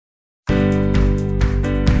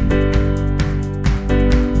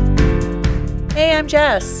I'm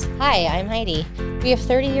Jess. Hi, I'm Heidi. We have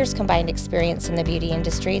 30 years combined experience in the beauty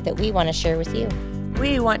industry that we want to share with you.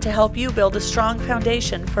 We want to help you build a strong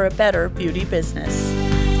foundation for a better beauty business.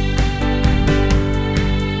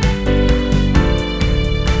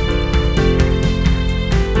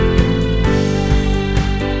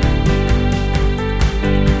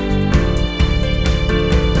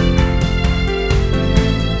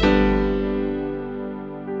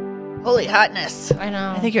 Holy hotness. I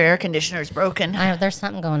know. I think your air conditioner is broken. There's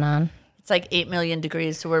something going on. It's like 8 million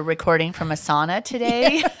degrees, so we're recording from a sauna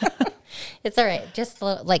today. It's all right. Just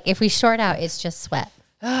like if we short out, it's just sweat.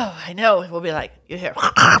 Oh, I know. We'll be like, you hear.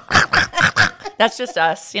 That's just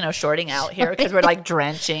us, shorting out here because we're like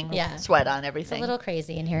drenching sweat on everything. It's a little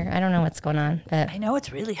crazy in here. I don't know what's going on, but I know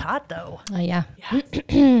it's really hot though. Oh, yeah.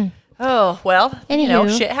 Oh, well,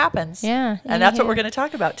 Anywho. shit happens. Yeah. And that's what we're going to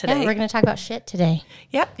talk about today. Yeah, we're going to talk about shit today.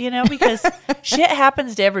 Yep, because shit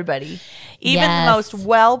happens to everybody. Even the most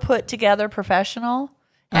well put together professional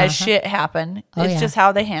has shit happen. It's just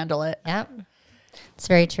how they handle it. Yep. It's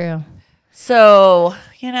very true. So,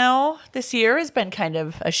 this year has been kind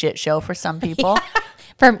of a shit show for some people.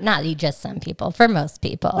 For not just some people, for most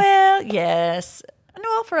people. Well, yes.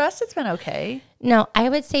 No, for us, it's been okay. No, I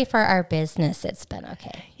would say for our business, it's been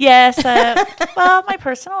okay. Yes. Well, my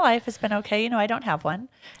personal life has been okay. I don't have one.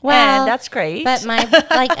 Well, and that's great. But my,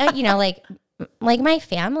 like my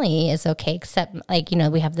family is okay, except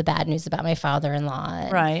we have the bad news about my father-in-law.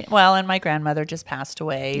 Right. Well, and my grandmother just passed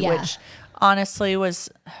away, which honestly was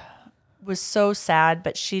so sad,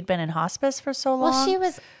 but she'd been in hospice for so long. Well, she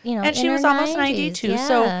was, and she was almost 92. Yeah.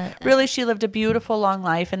 So really she lived a beautiful long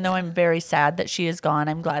life. And though I'm very sad that she is gone,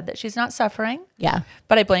 I'm glad that she's not suffering. Yeah.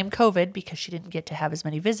 But I blame COVID because she didn't get to have as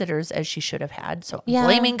many visitors as she should have had. So I'm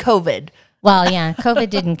blaming COVID. Well, yeah, COVID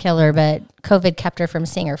didn't kill her, but COVID kept her from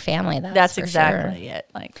seeing her family. That's exactly it.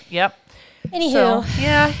 Yep. Anywho.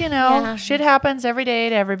 So, shit happens every day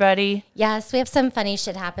to everybody. Yes, we have some funny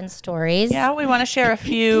shit happens stories. Yeah, we want to share a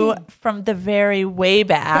few from the very way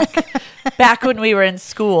back when we were in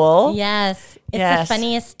school. Yes. It's the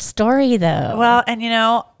funniest story, though. Well, and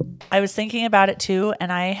I was thinking about it too,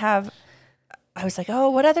 and I was like, oh,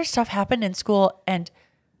 what other stuff happened in school? And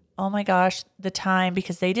oh my gosh, the time,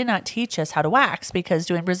 because they did not teach us how to wax because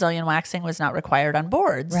doing Brazilian waxing was not required on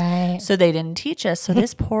boards. Right. So they didn't teach us. So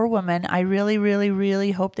this poor woman, I really, really,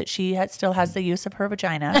 really hope that she still has the use of her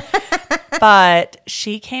vagina. But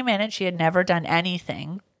she came in and she had never done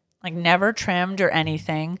anything, like never trimmed or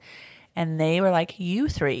anything. And they were like, the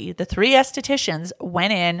three estheticians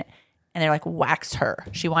went in and they're like, wax her.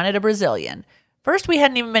 She wanted a Brazilian. First, we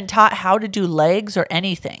hadn't even been taught how to do legs or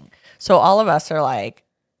anything. So all of us are like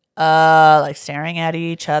staring at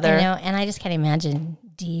each other. I know, and I just can't imagine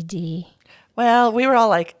DD. Well, we were all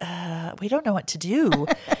like, we don't know what to do.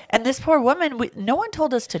 And this poor woman, no one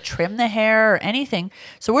told us to trim the hair or anything.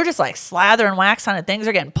 So we're just like slathering wax on it. Things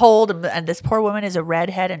are getting pulled. And this poor woman is a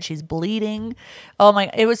redhead and she's bleeding. Oh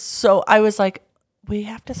my, I was like, we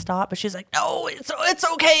have to stop. But she's like, no, it's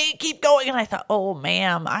okay. Keep going. And I thought, oh,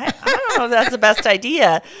 ma'am, I don't know if that's the best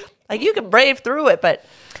idea. Like you can brave through it, but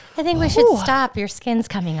I think we should stop. Your skin's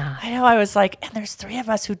coming off. I know. I was like, and there's three of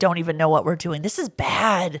us who don't even know what we're doing. This is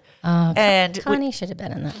bad. Oh, and Connie should have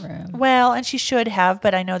been in that room. Well, and she should have,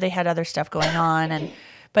 but I know they had other stuff going on.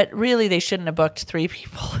 But really, they shouldn't have booked three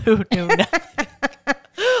people who knew nothing.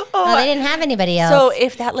 They didn't have anybody else. So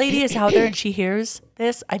if that lady is out there and she hears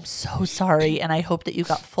this, I'm so sorry. And I hope that you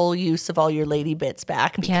got full use of all your lady bits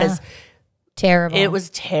back because terrible. It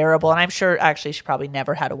was terrible. And I'm sure actually she probably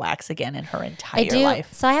never had a wax again in her entire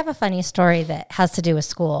life. So I have a funny story that has to do with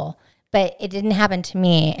school, but it didn't happen to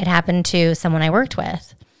me. It happened to someone I worked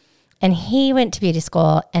with. And he went to beauty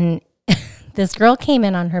school and this girl came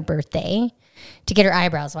in on her birthday to get her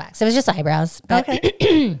eyebrows waxed. It was just eyebrows. But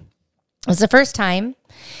it was the first time.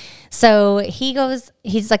 So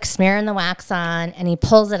he's like smearing the wax on and he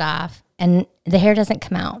pulls it off and the hair doesn't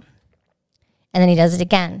come out. And then he does it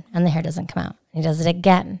again, and the hair doesn't come out. He does it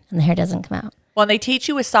again, and the hair doesn't come out. Well, and they teach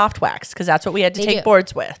you with soft wax because that's what we had to take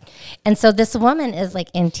boards with. And so this woman is like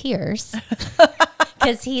in tears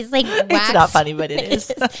because he's like waxed. It's not funny, but it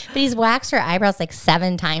is. But he's waxed her eyebrows like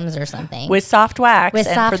 7 times or something. With soft wax.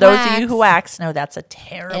 For those of you who wax, no, that's a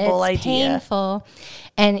terrible idea. It's painful.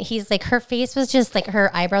 And he's like, her face was just like, her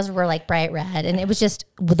eyebrows were like bright red, and it was just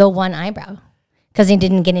the one eyebrow. Because he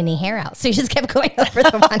didn't get any hair out. So he just kept going over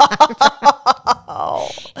the one eyebrow.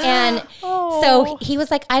 And so he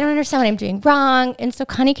was like, I don't understand what I'm doing wrong. And so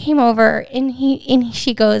Connie came over and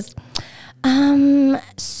she goes,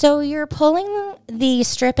 so you're pulling the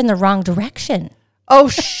strip in the wrong direction. Oh,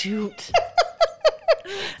 shoot.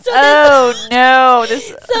 No. So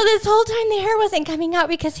this whole time the hair wasn't coming out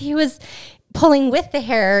because he was pulling with the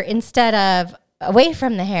hair instead of away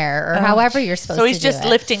from the hair, or however you're supposed to do it. So he's just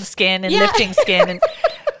lifting skin and lifting skin. And,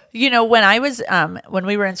 when I was, when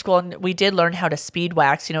we were in school and we did learn how to speed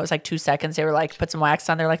wax, it was like 2 seconds. They were like, put some wax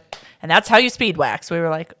on there, like, and that's how you speed wax. We were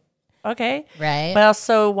like, okay. Right. But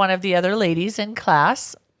also one of the other ladies in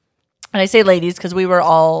class, and I say ladies because we were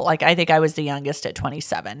all like, I think I was the youngest at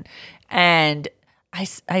 27. And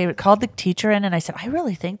I called the teacher in and I said, I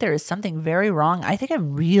really think there is something very wrong. I think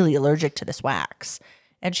I'm really allergic to this wax.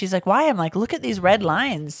 And she's like, why? I'm like, look at these red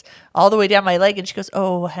lines all the way down my leg. And she goes,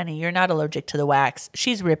 oh, honey, you're not allergic to the wax.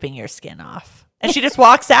 She's ripping your skin off. And she just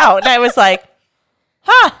walks out. And I was like,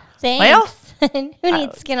 huh. Thanks. Well, Who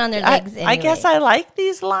needs skin on their legs anyway? I guess I like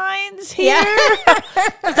these lines here.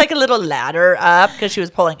 It's like a little ladder up because she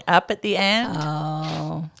was pulling up at the end.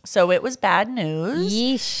 Oh. So it was bad news.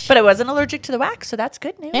 Yeesh. But I wasn't allergic to the wax, so that's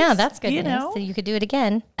good news. Yeah, that's good news. So you could do it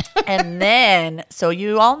again. And then, so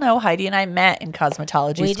you all know Heidi and I met in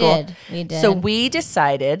cosmetology school. We did. So we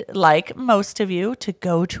decided, like most of you, to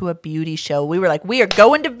go to a beauty show. We were like, we are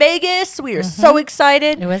going to Vegas. We are so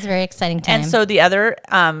excited. It was a very exciting time. And so the other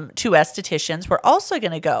two estheticians were also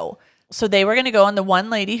going to go. So they were going to go, and the one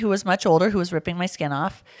lady who was much older, who was ripping my skin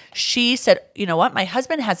off, she said, you know what? My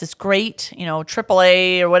husband has this great,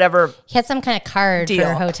 AAA or whatever. He had some kind of card deal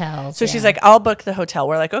for hotels. So she's like, I'll book the hotel.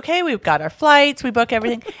 We're like, okay, we've got our flights. We book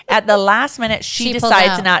everything. At the last minute, she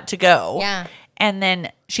decides not to go. Yeah. And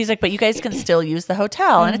then she's like, but you guys can still use the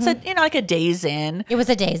hotel. And it's like a Days Inn. It was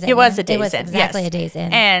a Days Inn. It was a Days Inn. It was exactly a Days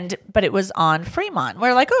Inn. But it was on Fremont.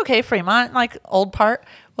 We're like, okay, Fremont, like old part.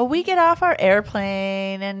 Well, we get off our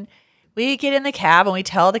airplane and we get in the cab and we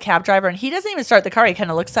tell the cab driver, and he doesn't even start the car. He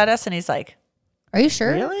kind of looks at us and he's like, are you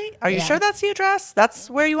sure? Really? Are you sure that's the address? That's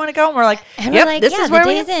where you want to go? And we're like, and yep, we're like, this is where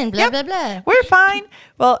Days Inn, blah, blah, blah. We're fine.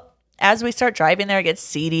 Well, as we start driving there, it gets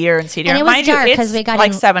seedier and seedier. And it was mind dark because we got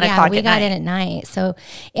like in, 7 o'clock at night. We got in at night. So,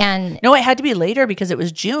 no, it had to be later because it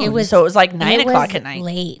was June. So it was like 9 o'clock at night.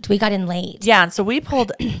 Late. We got in late. Yeah. And so we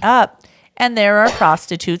pulled up, and there are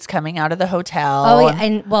prostitutes coming out of the hotel. Oh, yeah.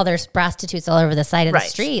 And there's prostitutes all over the side of the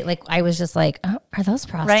street. Like, I was just like, oh, are those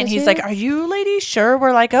prostitutes? Right. And he's like, are you ladies sure?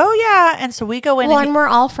 We're like, oh, yeah. And so we go in. And we're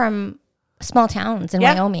all from small towns in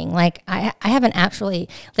Wyoming. Like, I haven't actually,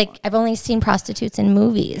 like, I've only seen prostitutes in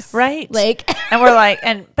movies. Right. Like, and we're like,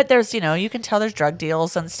 but there's, you can tell there's drug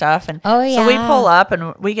deals and stuff. And oh, yeah. So we pull up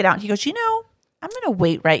and we get out, and he goes, I'm going to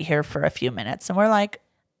wait right here for a few minutes. And we're like,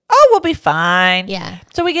 oh, we'll be fine. Yeah.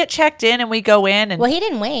 So we get checked in and we go in. And well, he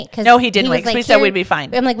didn't wait. No, he didn't wait because we said we'd be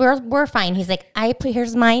fine. I'm like, we're fine. He's like,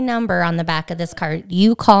 here's my number on the back of this card.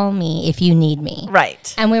 You call me if you need me.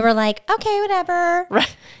 Right. And we were like, okay, whatever.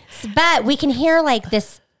 Right. But we can hear like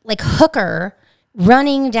this like hooker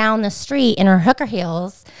running down the street in her hooker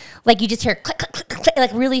heels. Like you just hear click, click, click, click,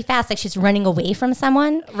 like really fast, like she's running away from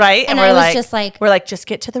someone. Right. And I was just like, we're like, just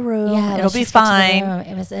get to the room. Yeah, it'll be fine.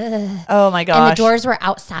 It was, oh my gosh. And the doors were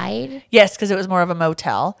outside. Yes, because it was more of a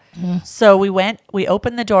motel. So we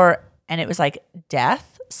opened the door, and it was like death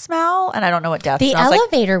smell, and I don't know what death smells like. The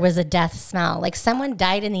elevator was a death smell. Like someone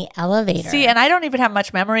died in the elevator. See, and I don't even have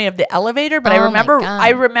much memory of the elevator, but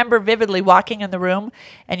I remember vividly walking in the room,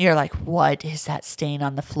 and you're like, what is that stain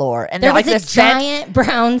on the floor? And there was like a giant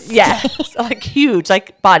brown stain. Yeah, like huge,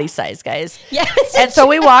 like body size, guys. Yes. And so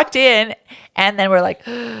we walked in, and then we're like,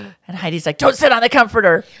 and Heidi's like, don't sit on the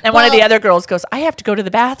comforter. And one of the other girls goes, I have to go to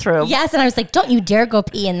the bathroom. Yes, and I was like, don't you dare go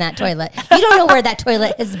pee in that toilet. You don't know where that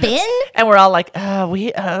toilet has been. And we're all like,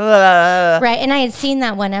 Right. And I had seen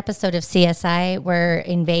that one episode of CSI where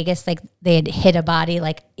in Vegas, like they had hit a body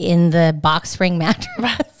like in the box spring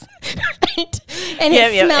mattress. Right. And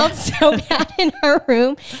it smelled so bad in our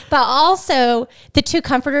room. But also the two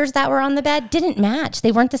comforters that were on the bed didn't match.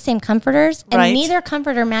 They weren't the same comforters. And neither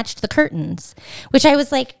comforter matched the curtains, which I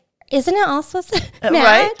was like, isn't it all supposed to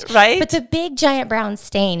match? Right. But the big giant brown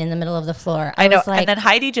stain in the middle of the floor. I know. Was like, and then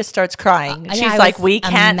Heidi just starts crying. She's like, we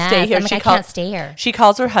can't stay here. I'm like, I can't stay here. She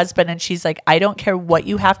calls her husband and she's like, I don't care what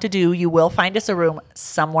you have to do. You will find us a room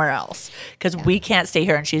somewhere else because we can't stay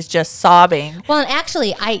here. And she's just sobbing. Well, and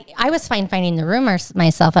actually, I was fine finding the room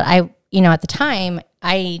myself. But at the time,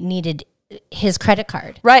 I needed his credit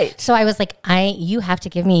card. Right. So I was like, you have to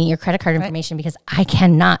give me your credit card information because I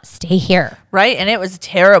cannot stay here. Right. And it was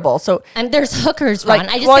terrible. So and there's hookers, Ron.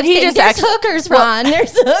 There's hookers, Ron.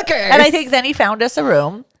 There's hookers. And I think then he found us a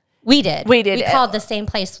room. We did. We called the same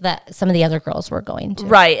place that some of the other girls were going to.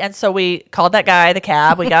 Right. And so we called that guy, the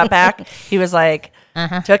cab. We got back. He was like,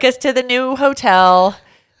 took us to the new hotel.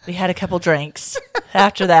 We had a couple drinks.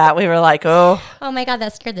 After that, we were like, oh, Oh my God,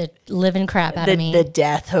 that scared the living crap out of me. the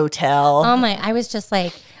death hotel. Oh my, I was just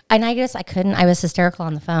like, and I guess I couldn't. I was hysterical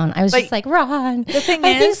on the phone. I was just like, Ron, I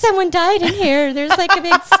think someone died in here. There's like a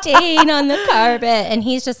big stain on the carpet. And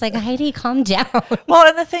he's just like, Heidi, calm down. Well,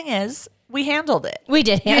 and the thing is, we handled it. We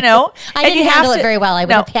did. You know? I didn't handle it very well. I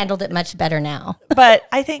would have handled it much better now. But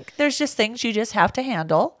I think there's just things you just have to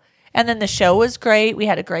handle. And then the show was great. We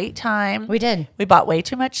had a great time. We did. We bought way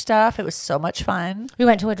too much stuff. It was so much fun. We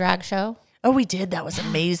went to a drag show. Oh, we did. That was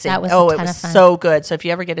amazing. That was it of was fun. So good. So if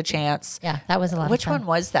you ever get a chance. Yeah, that was a lot Which of fun. one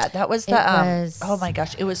was that? That was the, oh my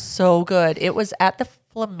gosh, it was so good. It was at the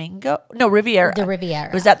Flamingo. No, Riviera. The Riviera.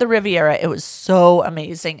 It was at the Riviera. It was so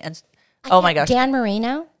amazing. And oh my gosh. Dan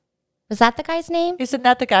Marino? Was that the guy's name? Isn't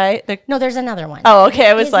that the guy? No, there's another one. Oh, okay.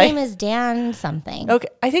 I was His like. name is Dan something. Okay.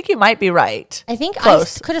 I think you might be right. I think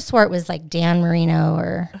Close. I could have swore it was like Dan Marino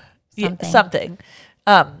or something. Yeah, something.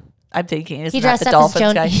 I'm thinking, isn't He that dressed the up as Dolphins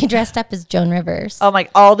Joan. guy? He dressed up as Joan Rivers. Oh my,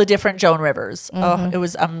 all the different Joan Rivers. Oh, it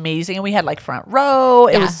was amazing. And we had like front row.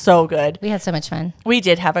 It was so good. We had so much fun. We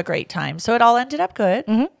did have a great time. So it all ended up good.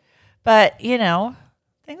 But, you know,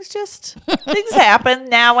 things happen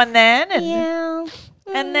now and then. And, Yeah.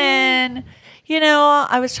 and then, you know,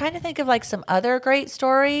 I was trying to think of like some other great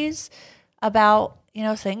stories about, you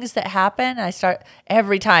know, things that happen. And I start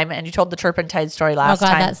every time, and you told the turpentine story last Oh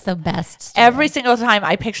God, time. that's the best story. Every single time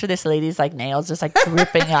I picture this lady's like nails just like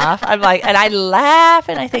dripping off. I'm like, and I laugh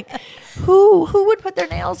and I think, who would put their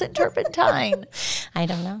nails in turpentine? I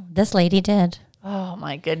don't know. This lady did. Oh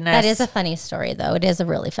my goodness. That is a funny story, though. It is a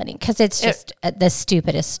really funny because it's just the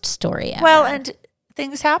stupidest story ever. Well, and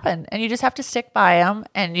things happen, and you just have to stick by them,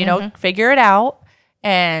 and you know, figure it out,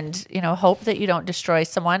 and you know, hope that you don't destroy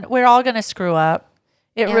someone. We're all gonna screw up.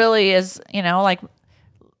 It really is, you know, like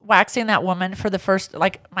waxing that woman for the first,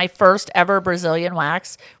 like my first ever Brazilian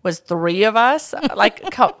wax was 3 of us. Like,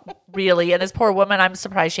 really, and this poor woman, I'm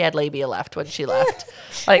surprised she had labia left when she left.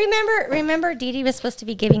 Like, remember, Dee Dee was supposed to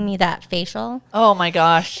be giving me that facial. oh my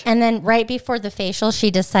gosh. And then right before the facial,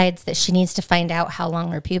 she decides that she needs to find out how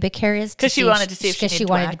long her pubic hair is. Because she wanted to see if she because she needed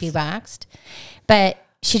wanted wax. to be waxed. But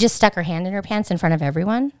she just stuck her hand in her pants in front of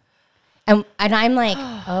everyone. And I'm like,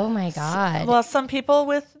 oh my God. Well, some people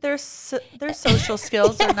with their social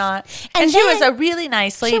skills are not. And And she was then- a really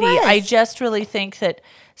nice lady. was. I just really think that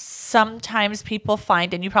sometimes people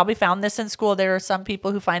find, and you probably found this in school, there are some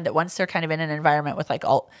people who find that once they're kind of in an environment with like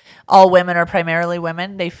all women or primarily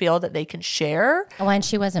women, they feel that they can share. Oh, and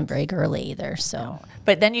she wasn't very girly either. So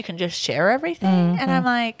But then you can just share everything. And I'm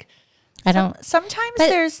like, I don't. sometimes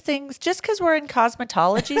there's things, just because we're in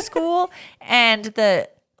cosmetology school and the,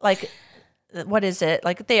 like, what is it?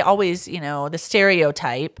 Like they always, you know, the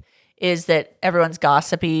stereotype is that everyone's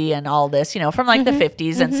gossipy and all this, you know, from like the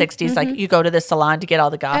 50s and 60s, like you go to the salon to get all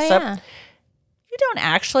the gossip. yeah. You don't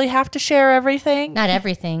actually have to share everything. Not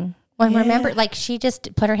everything. When remember, like she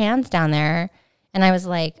just put her hands down there, and I was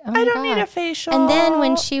like, "Oh my I don't need God." a facial. And then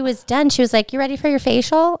when she was done, she was like, "You ready for your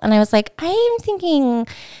facial?" And I was like, "I'm thinking,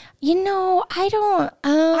 you know, I don't.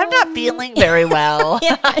 I'm not feeling very well.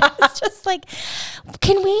 Yeah, it's just like,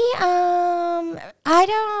 can we? I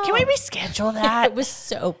don't. Can we reschedule that? It was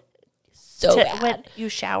so to bad. when you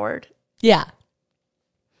showered? Yeah.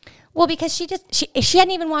 Well, because she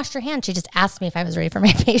hadn't even washed her hands. She just asked me if I was ready for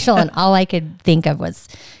my facial, and all I could think of was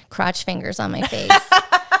crotch fingers on my face.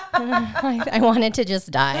 I wanted to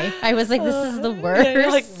just die. I was like, this is the worst. You're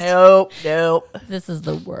like, nope. This is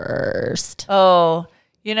the worst. Oh,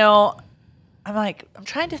 you know, I'm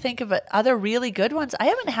trying to think of other really good ones. I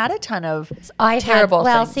haven't had a ton of terrible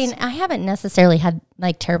things. I haven't necessarily had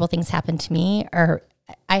like terrible things happen to me, or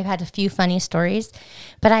I've had a few funny stories,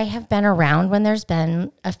 but I have been around when there's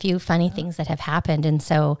been a few funny things that have happened. And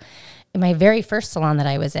so in my very first salon that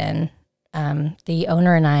I was in, the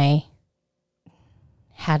owner and I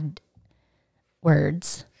had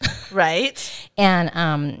words. Right. And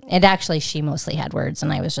actually she mostly had words,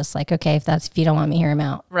 and I was just like, okay, if you don't want me, hear him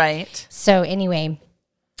out. Right. So anyway,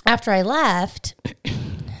 after I left,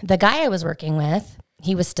 the guy I was working with,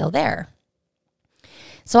 he was still there.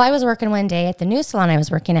 So I was working one day at the new salon I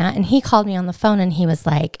was working at, and he called me on the phone, and he was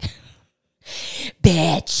like,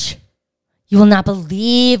 bitch, you will not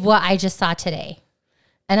believe what I just saw today.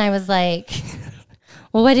 And I was like,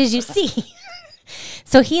 well, what did you see?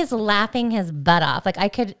 So he is laughing his butt off. Like I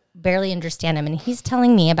could barely understand him. And he's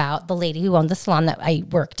telling me about the lady who owned the salon that I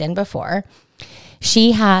worked in before.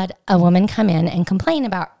 She had a woman come in and complain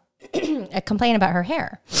about her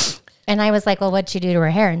hair. And I was like, well, what'd she do to her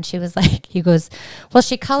hair? And she was like, he goes, well,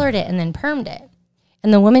 she colored it and then permed it.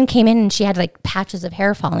 And the woman came in and she had like patches of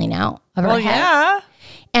hair falling out of her head.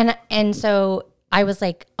 Yeah. And so I was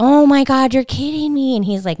like, oh my God, you're kidding me. And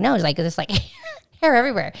he's like, no, it's like, there's like hair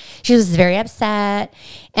everywhere. She was very upset.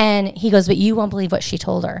 And he goes, but you won't believe what she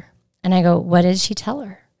told her. And I go, what did she tell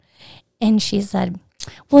her? And she said,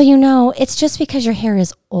 well, you know, it's just because your hair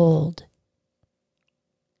is old.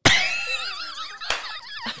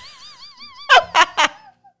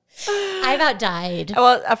 I about died.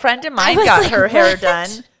 Well, a friend of mine got her hair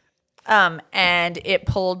done, and it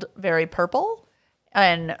pulled very purple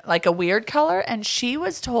and like a weird color. And she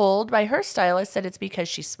was told by her stylist that it's because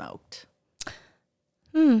she smoked.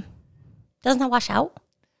 Doesn't that wash out?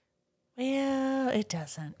 Well, it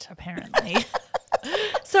doesn't, apparently.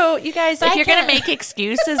 So, you guys, if you're going to make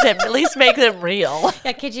excuses, at least make them real.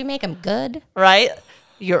 Yeah, could you make them good? Right?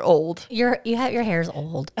 You're old. Your hair's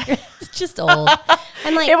old. It's just old.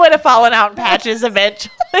 I'm like, it would have fallen out in patches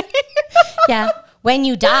eventually. yeah. When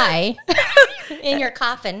you die in your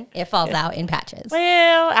coffin, it falls out in patches.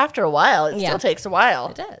 Well, after a while, it still takes a while.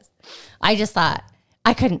 It does. I just thought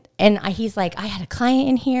I couldn't. And he's like, I had a client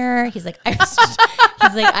in here. He's like, my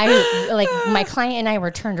client and I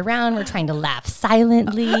were turned around. We're trying to laugh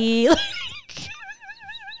silently.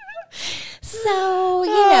 So,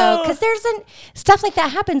 you know, because there's stuff like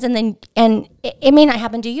that happens, and it may not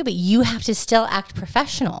happen to you, but you have to still act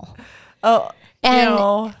professional. Oh,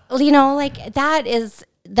 and you know, like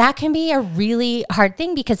that can be a really hard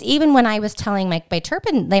thing, because even when I was telling my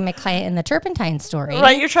client in the turpentine story,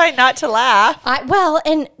 right, you're trying not to laugh.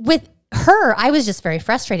 And with her, I was just very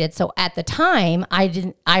frustrated. So at the time,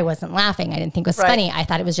 I wasn't laughing. I didn't think it was funny. I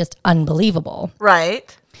thought it was just unbelievable.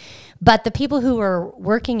 Right. But the people who were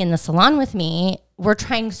working in the salon with me were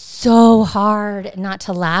trying so hard not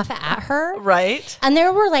to laugh at her. Right. And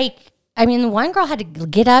there were one girl had to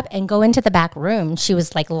get up and go into the back room. She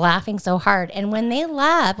was like laughing so hard. And when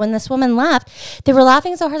this woman left, they were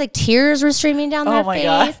laughing so hard, like tears were streaming down their face.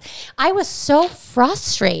 God. I was so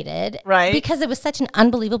frustrated. Right. Because it was such an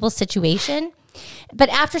unbelievable situation. But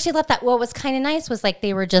after she left, what was kind of nice was like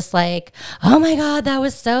they were just like, oh my God, that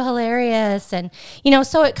was so hilarious. And, you know,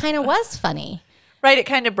 so it kind of was funny. Right. It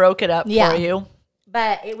kind of broke it up for you.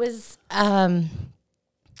 But it was, but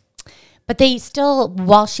they still,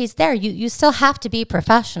 while she's there, you still have to be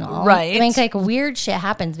professional. Right. I mean, like weird shit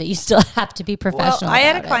happens, but you still have to be professional. Well, I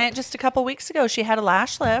had a client just a couple weeks ago. She had a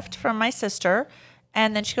lash lift from my sister.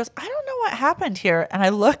 And then she goes, I don't know what happened here. And I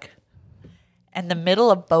look, and the middle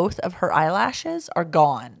of both of her eyelashes are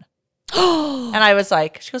gone. And I was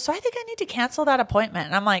like, she goes, so I think I need to cancel that appointment.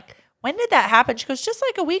 And I'm like, when did that happen? She goes, just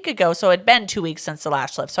like a week ago. So it'd been 2 weeks since the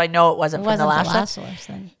lash lift. So I know it wasn't from the lash lift.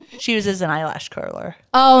 Then. She uses an eyelash curler.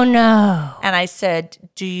 Oh, no. And I said,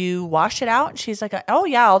 do you wash it out? And she's like, oh,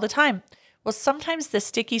 yeah, all the time. Well, sometimes the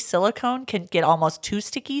sticky silicone can get almost too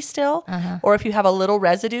sticky still, or if you have a little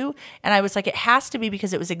residue. And I was like, it has to be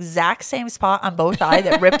because it was exact same spot on both eyes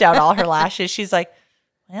that ripped out all her lashes. She's like,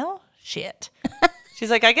 well, shit. She's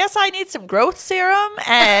like, I guess I need some growth serum.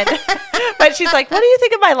 But she's like, what do you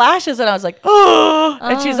think of my lashes? And I was like, oh.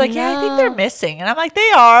 And she's like, yeah, I think they're missing. And I'm like,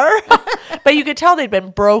 they are. But you could tell they'd been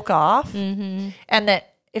broke off. Mm-hmm. And that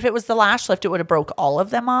if it was the lash lift, it would have broke all of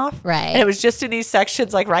them off. Right. And it was just in these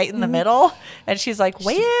sections, like right in the middle. And she's like,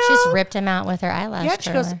 well. She just ripped them out with her eyelash curler.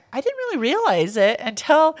 She goes, I didn't really realize it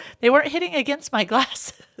until they weren't hitting against my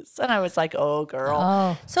glasses. And I was like, oh, girl.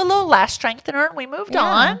 Oh. So a little lash strengthener, and we moved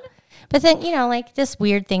on. But then, you know, like this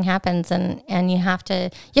weird thing happens, and you have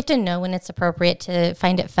to know when it's appropriate to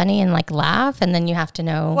find it funny and like laugh. And then you have to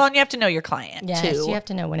know. Well, and you have to know your client too. Yes, you have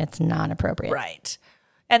to know when it's not appropriate. Right.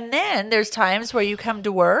 And then there's times where you come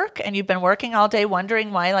to work and you've been working all day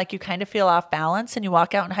wondering why, like you kind of feel off balance, and you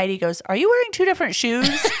walk out and Heidi goes, are you wearing two different shoes?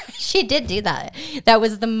 She did do that. That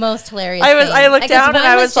was the most hilarious thing. I looked down and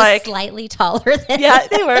I was like, slightly taller than yeah,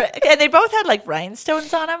 they were. And they both had like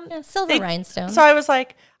rhinestones on them. Yeah, silver rhinestones. So I was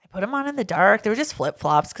like, I put them on in the dark. They were just flip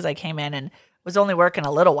flops because I came in and was only working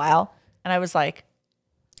a little while. And I was like,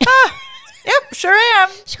 yep, sure am.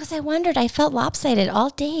 She goes, I wondered. I felt lopsided all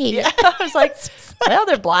day. Yeah, I was like, well,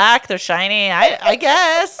 they're black. They're shiny. I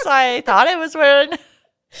guess. I thought I was wearing.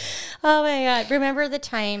 Oh, my God. Remember the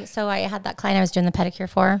time? So I had that client I was doing the pedicure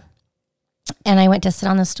for, and I went to sit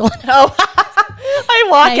on the stool. Oh, I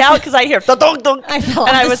walk out because I hear thunk, thunk.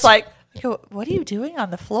 I was like, what are you doing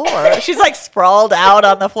on the floor? She's like sprawled out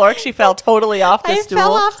on the floor because she fell totally off the stool. I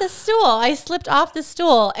fell off the stool. I slipped off the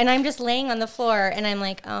stool, and I'm just laying on the floor, and I'm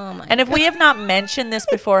like, oh, my And if we have not mentioned this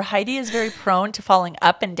before, Heidi is very prone to falling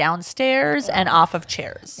up and down stairs and off of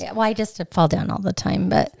chairs. Yeah, well, I just fall down all the time,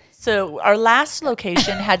 but. So our last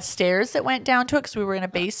location had stairs that went down to it because we were in a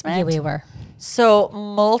basement. Yeah, we were. So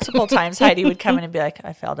multiple times Heidi would come in and be like,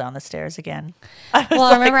 I fell down the stairs again. I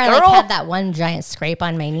remember I had that one giant scrape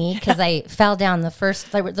on my knee because I fell down the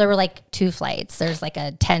first, there were like 2 flights. There's like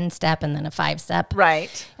a 10-step and then a 5-step.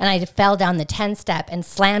 Right. And I fell down the 10-step and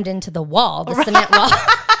slammed into the wall, the cement wall.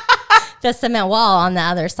 The cement wall on the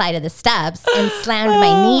other side of the steps and slammed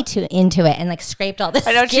my knee into it and like scraped all this.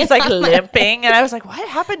 I know she's like limping, and I was like, "What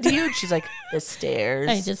happened to you?" And she's like, "The stairs."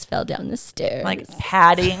 I just fell down the stairs. Like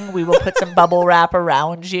padding, we will put some bubble wrap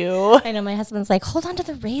around you. I know my husband's like, "Hold on to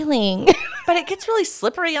the railing," but it gets really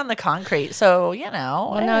slippery on the concrete. So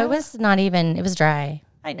Well, no, it was not even. It was dry.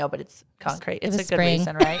 I know, but it's concrete. It's a good spring.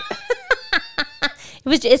 reason, right?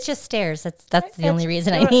 It's just stairs. That's the only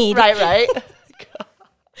reason I need. Right.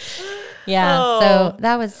 Yeah. So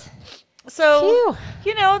that was. So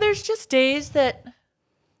there's just days that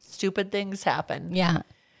stupid things happen. Yeah.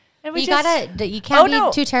 And you can't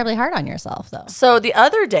be too terribly hard on yourself though. So the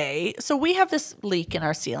other day, we have this leak in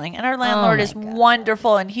our ceiling, and our landlord is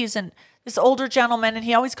wonderful, and he's this older gentleman, and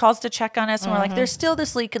he always calls to check on us, and we're like, there's still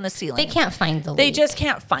this leak in the ceiling. They can't find the leak. They just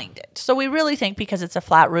can't find it. So we really think because it's a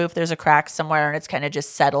flat roof, there's a crack somewhere, and it's kind of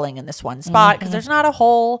just settling in this one spot because there's not a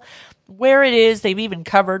hole. Where it is, they've even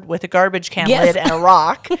covered with a garbage can lid and a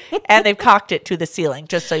rock, and they've caulked it to the ceiling,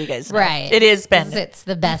 just so you guys know. Right. It has been It's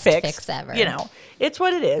the best fix ever. It's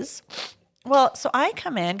what it is. Well, so I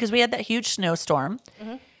come in because we had that huge snowstorm,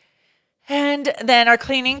 and then our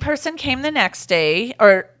cleaning person came the next day,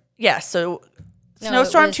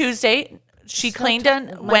 snowstorm Tuesday. She cleaned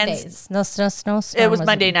on Wednesday. Snowstorm. It was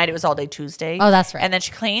Monday night. It was all day Tuesday. Oh, that's right. And then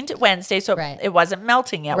she cleaned Wednesday, so it wasn't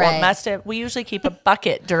melting yet. Right. Well, we usually keep a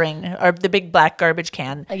bucket the big black garbage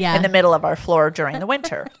can in the middle of our floor during the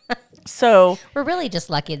winter. So we're really just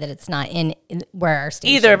lucky that it's not in where our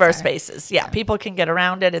stations either of our spaces. Yeah, people can get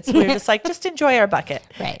around it. We're just like, just enjoy our bucket.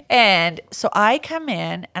 Right. And so I come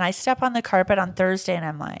in and I step on the carpet on Thursday, and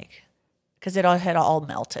I'm like, because it had all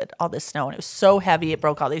melted, all this snow, and it was so heavy, it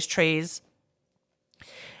broke all these trays.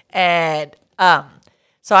 And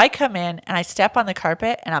so I come in and I step on the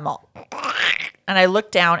carpet, and I'm all, and I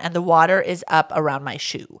look down, and the water is up around my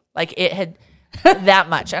shoe. Like it had that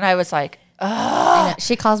much. And I was like, ugh.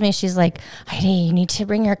 She calls me. She's like, Heidi, you need to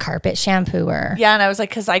bring your carpet shampooer. Yeah. And I was like,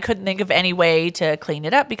 because I couldn't think of any way to clean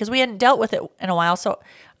it up because we hadn't dealt with it in a while. So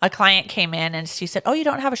a client came in and she said, oh, you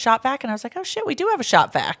don't have a shop vac? And I was like, oh, shit, we do have a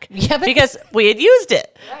shop vac. Yeah, because we had used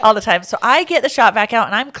it all the time. So I get the shop vac out,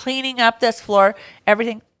 and I'm cleaning up this floor,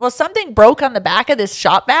 everything. Well, something broke on the back of this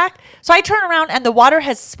shop vac. So I turn around, and the water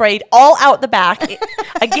has sprayed all out the back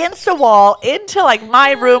against the wall into like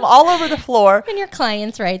my room, all over the floor. And your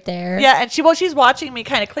client's right there. Yeah. And she's watching me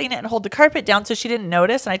kind of clean it and hold the carpet down, so she didn't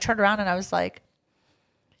notice. And I turned around and I was like,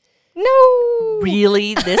 no,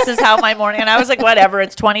 really? This is how my morning, and I was like, whatever,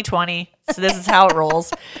 it's 2020. So this is how it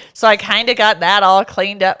rolls. So I kind of got that all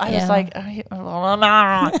cleaned up. I was like,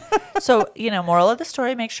 so, moral of the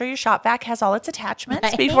story, make sure your shop vac has all its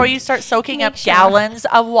attachments before you start soaking up gallons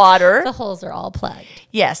of water. The holes are all plugged.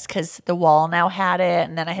 Yes, because the wall now had it,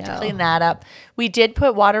 and then I had to clean that up. We did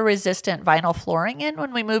put water-resistant vinyl flooring in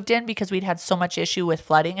when we moved in because we'd had so much issue with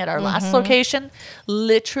flooding at our last location.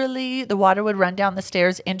 Literally, the water would run down the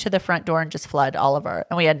stairs into the front door and just flood all of and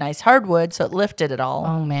we had nice hardwood, so it lifted it all.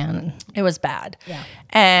 Oh, man. It was bad. Yeah.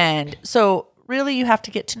 And so really you have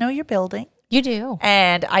to get to know your building. You do.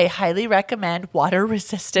 And I highly recommend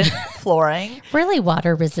water-resistant flooring. Really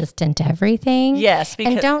water-resistant everything. Yes.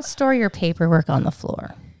 And don't store your paperwork on the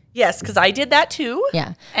floor. Yes, because I did that too.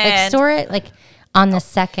 Yeah. Store it on the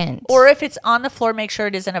second. Or if it's on the floor, make sure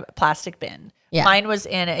it is in a plastic bin. Yeah. Mine was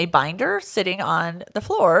in a binder sitting on the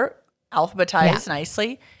floor, alphabetized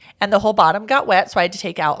nicely. And the whole bottom got wet, so I had to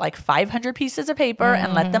take out 500 pieces of paper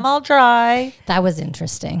and let them all dry. That was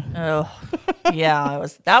interesting. Oh, yeah,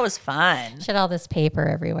 that was fun. She had all this paper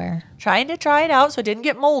everywhere. Trying to dry it out so it didn't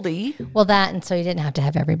get moldy. Well, and so you didn't have to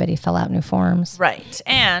have everybody fill out new forms. Right.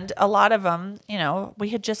 And a lot of them, we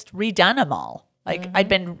had just redone them all. I'd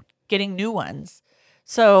been getting new ones.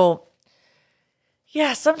 So,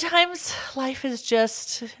 yeah, sometimes life is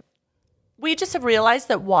just... We just have realized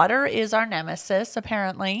that water is our nemesis,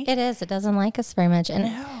 apparently. It is. It doesn't like us very much.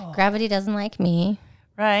 And gravity doesn't like me.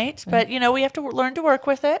 Right. But, we have to learn to work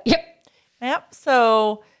with it. Yep.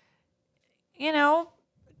 So,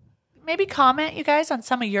 maybe comment, you guys, on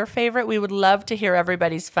some of your favorite. We would love to hear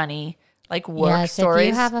everybody's funny, work stories.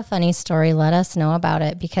 If you have a funny story, let us know about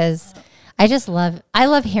it because I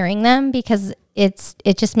love hearing them because it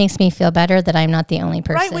just makes me feel better that I'm not the only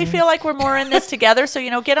person. Right. We feel like we're more in this together. So,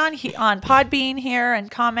 get on Podbean here and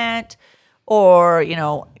comment, or,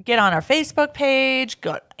 get on our Facebook page,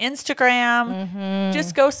 go Instagram,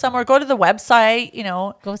 just go somewhere, go to the website,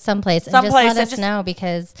 Go someplace and just let us know,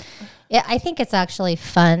 because I think it's actually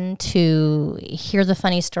fun to hear the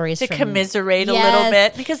funny stories. To commiserate a little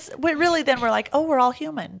bit, because we're like, oh, we're all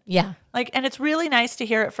human. Yeah. And it's really nice to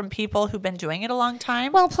hear it from people who've been doing it a long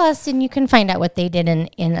time. Well, plus, and you can find out what they did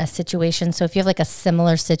in a situation. So if you have like a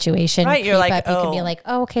similar situation, right, you're like, you can be like,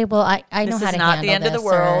 oh, okay, well, I know how to handle this. This is not the end of the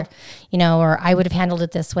world. Or I would have handled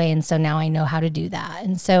it this way, and so now I know how to do that.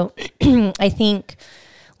 And so I think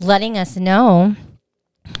letting us know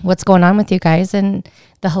what's going on with you guys and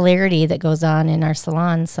the hilarity that goes on in our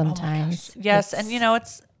salons sometimes. Yes, and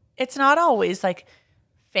it's not always like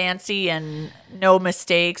fancy and no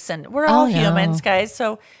mistakes, and we're all humans, guys.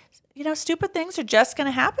 So, stupid things are just going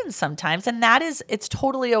to happen sometimes, and it's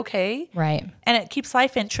totally okay. Right. And it keeps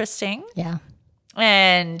life interesting. Yeah.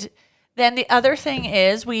 And then the other thing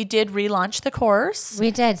is we did relaunch the course.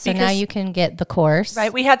 We did. So now you can get the course.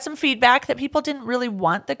 Right. We had some feedback that people didn't really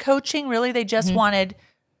want the coaching. Really, they just wanted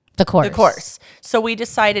the course. So we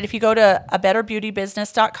decided, if you go to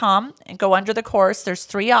abetterbeautybusiness.com and go under the course, there's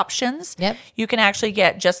 3 options. Yep. You can actually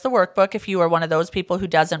get just the workbook if you are one of those people who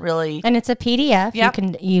doesn't really. And it's a PDF. Yep.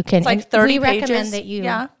 You can. It's like 30 we pages. recommend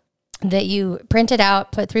that you print it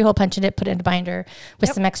out, put 3-hole punch in it, put it in a binder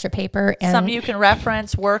with some extra paper. And some you can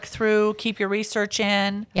reference, work through, keep your research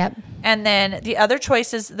in. Yep. And then the other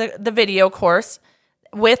choice is the video course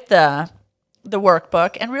with the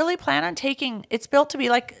workbook, and really plan on it's built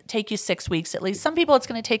to take you 6 weeks at least. Some people it's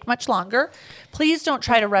going to take much longer. Please don't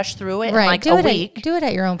try to rush through it in a week. Do it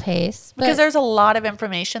at your own pace. Because there's a lot of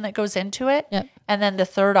information that goes into it. Yep. And then the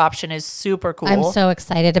third option is super cool. I'm so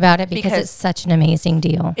excited about it because it's such an amazing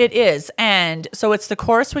deal. It is. And so it's the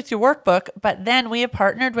course with your workbook, but then we have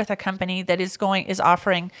partnered with a company that is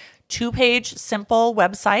offering 2-page simple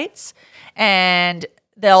websites, and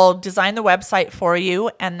they'll design the website for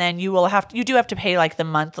you, and then you do have to pay like the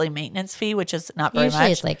monthly maintenance fee, which is not very much.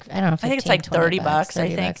 Usually it's like, I don't know, 15, I think it's like $30,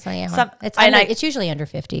 I think. So yeah. It's usually under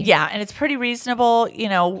 50. Yeah, and it's pretty reasonable,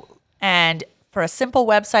 and for a simple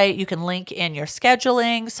website, you can link in your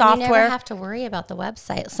scheduling software. You never have to worry about the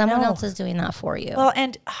website. Someone else is doing that for you. Well,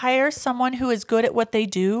 and hire someone who is good at what they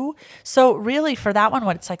do. So really, for that one,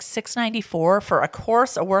 it's like $694 for a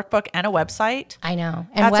course, a workbook, and a website. I know.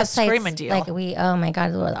 And that's a screaming deal. Oh my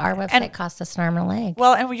God, our website cost us an arm and a leg.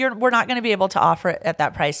 Well, and we're not going to be able to offer it at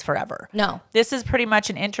that price forever. No. This is pretty much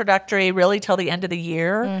an introductory, really till the end of the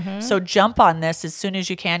year. Mm-hmm. So jump on this as soon as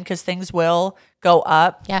you can, because things will go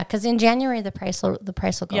up. Yeah, because in January the price will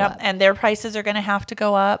go up. And their prices are going to have to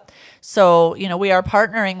go up. So, we are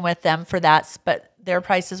partnering with them for that, but their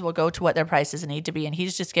prices will go to what their prices need to be. And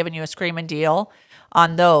he's just giving you a screaming deal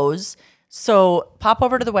on those. So pop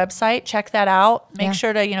over to the website, check that out. Make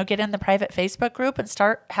sure to, get in the private Facebook group and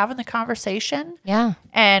start having the conversation. Yeah.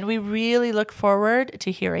 And we really look forward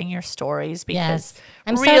to hearing your stories, because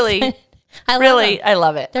I'm really... so I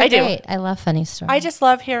love it. They're great. I love funny stories. I just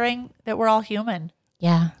love hearing that we're all human.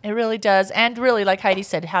 Yeah. It really does. And really, like Heidi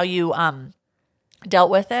said, how you dealt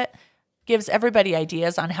with it gives everybody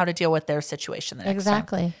ideas on how to deal with their situation the next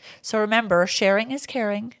time. So remember, sharing is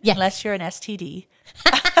caring, unless you're an STD.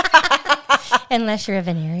 Unless you're a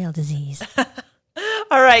venereal disease.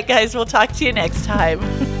 All right, guys, we'll talk to you next time.